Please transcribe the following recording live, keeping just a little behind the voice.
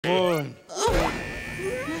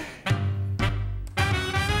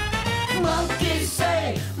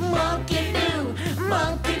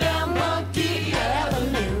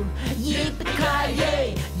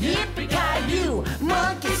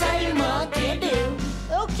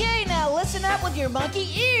your monkey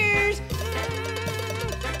ears.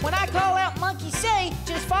 When I call out monkey say,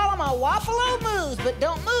 just follow my waffle-o moves, but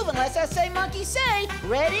don't move unless I say monkey say.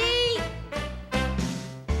 Ready?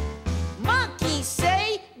 Monkey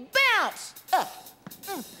say, bounce.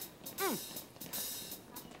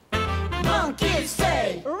 Monkey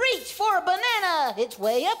say, reach for a banana. It's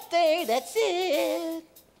way up there, that's it.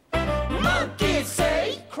 Monkey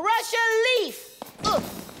say, crush a leaf.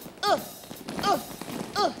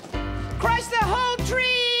 Crush the whole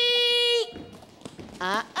tree.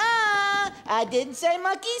 I didn't say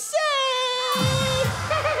monkey say.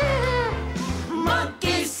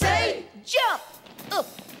 Monkey say, jump.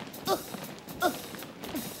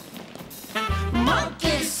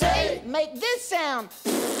 Monkey say, make this sound.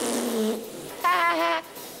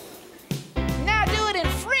 Now do it in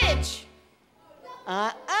French.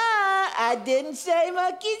 I didn't say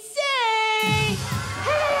monkey say.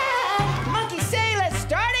 Monkey say, let's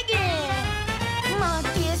start again.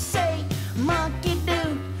 Monkey say, monkey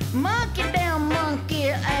do, monkey down Monkey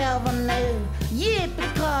Avenue.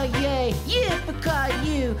 Yippee-ki-yay,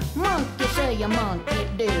 yippee-ki-you, monkey say a monkey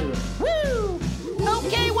do. Woo!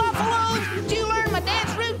 Okay, Waffle-Os, did you learn my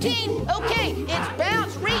dance routine? Okay, it's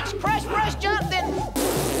bounce, reach, crush, brush, jump, then...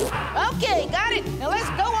 Okay, got it. Now let's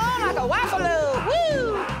go on like a Waffle-O.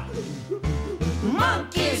 Woo!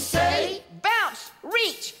 Monkey say, bounce,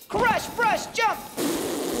 reach, crush, brush, jump.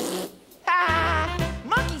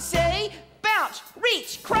 Monkey say, bounce,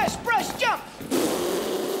 reach, crush, brush, jump.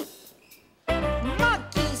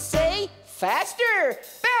 Monkey say, faster,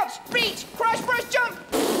 bounce, reach, crush, brush, jump.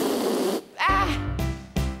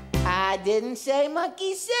 I didn't say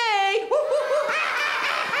monkey say.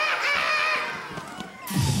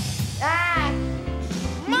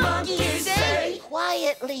 Monkey say,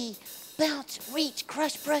 quietly, bounce, reach,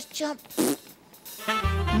 crush, brush, jump.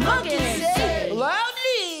 Monkey say,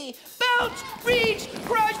 loudly, bounce, reach,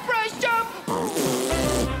 crush, brush, jump.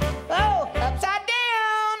 Oh, upside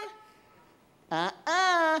down.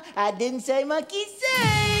 I didn't say monkey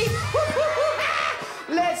say.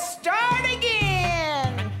 Let's start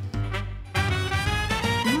again.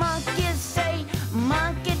 Monkey say,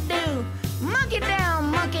 monkey do, monkey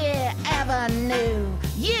down Monkey Avenue.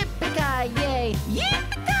 Yippee-ki-yay,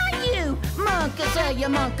 yippee-ki-you, monkey say you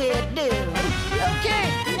monkey do. Okay,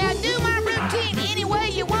 now do my routine any way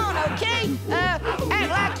you want, okay? Act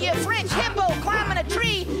like you're a French hippo climbing a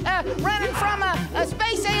tree, running from a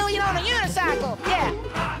space alien on a unicycle. Yeah.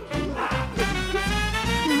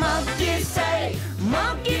 Monkey say,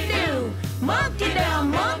 monkey do, monkey down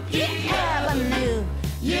Monkey Avenue.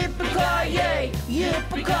 Yippee-ki-yay,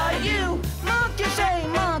 yippee-ki-you, monkey say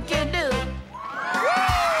monkey do. Woo!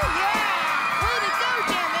 Yeah! Way to go,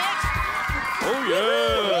 Jam X! Oh, yeah!